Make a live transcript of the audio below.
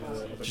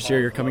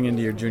Jashir, you're coming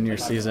into your junior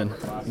season.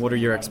 What are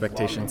your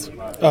expectations?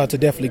 To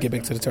definitely get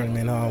back to the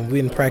tournament. We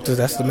in practice,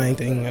 that's the main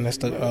thing, and that's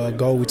the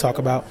goal we talk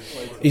about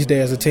each day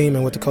as a team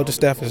and with the coaching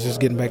staff is just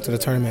getting back to the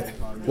tournament.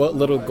 What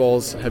little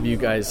goals have you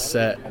guys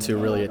set to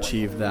really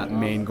achieve that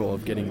main goal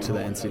of getting to the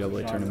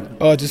NCAA tournament?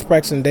 Just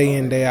practicing day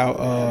in, day out,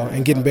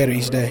 and getting better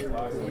each day.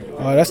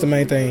 That's the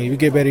main thing. If we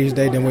get better each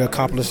day, then we're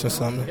accomplishing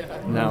something.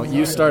 Now,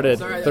 you started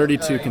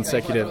 32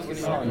 consecutive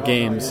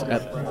games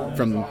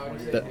from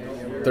the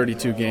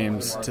 32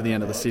 games to the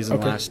end of the season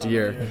last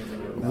year.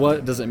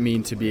 What does it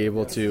mean to be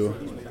able to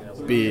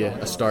be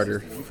a starter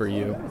for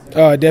you?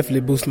 It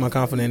definitely boosted my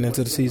confidence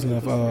into the season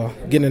of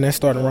getting in that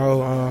starting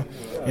role.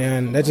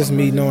 And that's just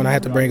me knowing I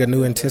have to bring a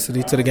new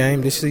intensity to the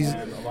game this season.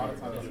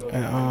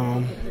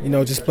 And,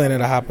 just playing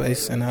at a high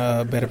pace and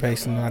a better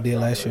pace than I did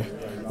last year.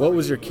 What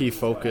was your key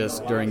focus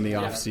during the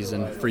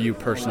offseason for you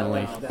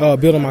personally?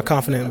 Building my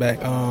confidence back.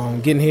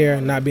 Getting here,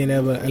 not being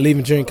able, and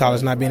leaving junior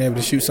college, not being able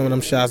to shoot some of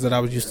them shots that I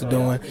was used to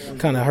doing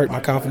kind of hurt my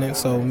confidence.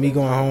 So me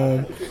going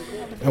home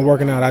and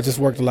working out, I just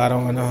worked a lot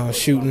on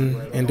shooting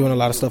and doing a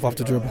lot of stuff off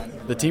the dribble.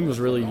 The team was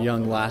really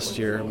young last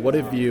year. What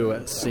have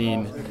you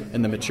seen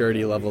in the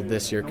maturity level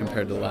this year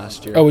compared to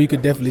last year? You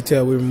could definitely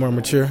tell we were more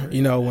mature.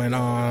 When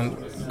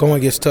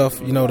going gets tough,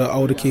 the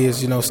older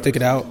kids, stick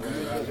it out.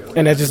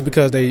 And that's just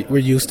because they were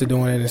used to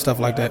doing it and stuff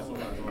like that.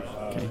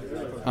 Okay.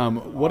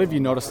 What have you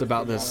noticed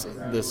about this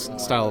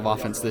style of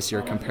offense this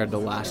year compared to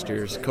last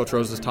year's? Coach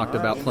Rose has talked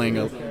about playing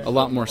a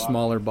lot more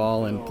smaller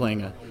ball and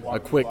playing a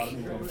quick,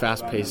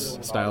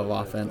 fast-paced style of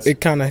offense. It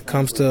kind of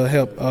comes to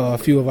help a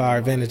few of our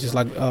advantages.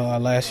 Like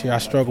last year, I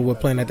struggled with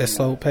playing at that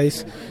slow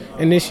pace.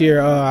 And this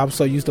year, I was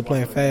so used to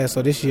playing fast.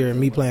 So this year,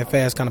 me playing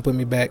fast kind of put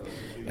me back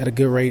at a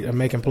good rate of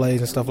making plays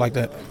and stuff like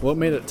that. What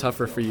made it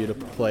tougher for you to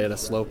play at a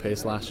slow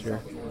pace last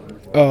year?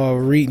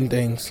 Reading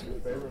things.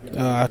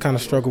 I kind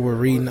of struggled with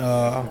reading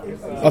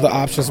other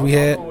options we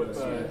had.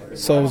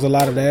 So it was a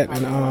lot of that.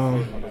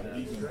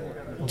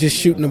 And just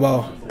shooting the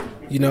ball.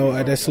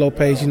 At that slow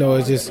pace,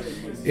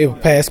 it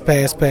would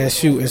pass,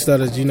 shoot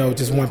instead of,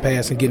 just one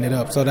pass and getting it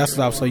up. So that's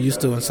what I was so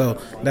used to, and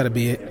so that'll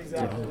be it.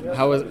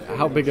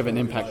 How big of an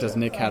impact has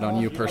Nick had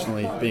on you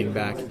personally being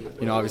back?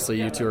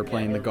 Obviously you two are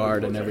playing the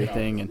guard and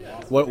everything, and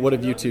what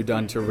have you two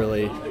done to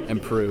really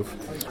improve?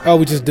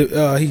 We just do,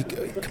 he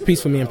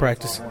competes with me in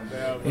practice.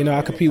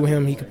 I compete with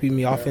him, he competes with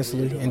me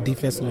offensively and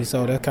defensively,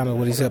 so that's kind of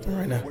what he's helping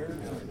right now.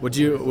 Would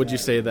you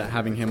say that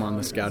having him on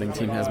the scouting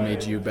team has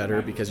made you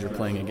better because you're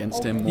playing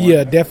against him more?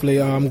 Yeah,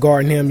 definitely. I'm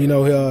guarding him. He's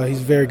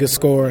a very good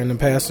scorer and a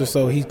passer,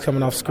 so he's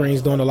coming off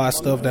screens, doing a lot of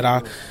stuff that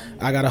I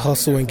got to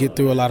hustle and get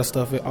through a lot of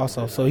stuff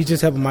also. So he's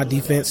just helping my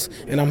defense,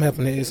 and I'm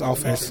helping his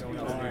offense.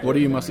 What are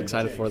you most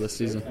excited for this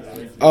season?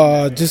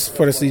 Just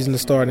for the season to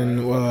start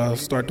and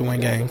start to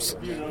win games.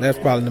 That's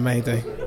probably the main thing.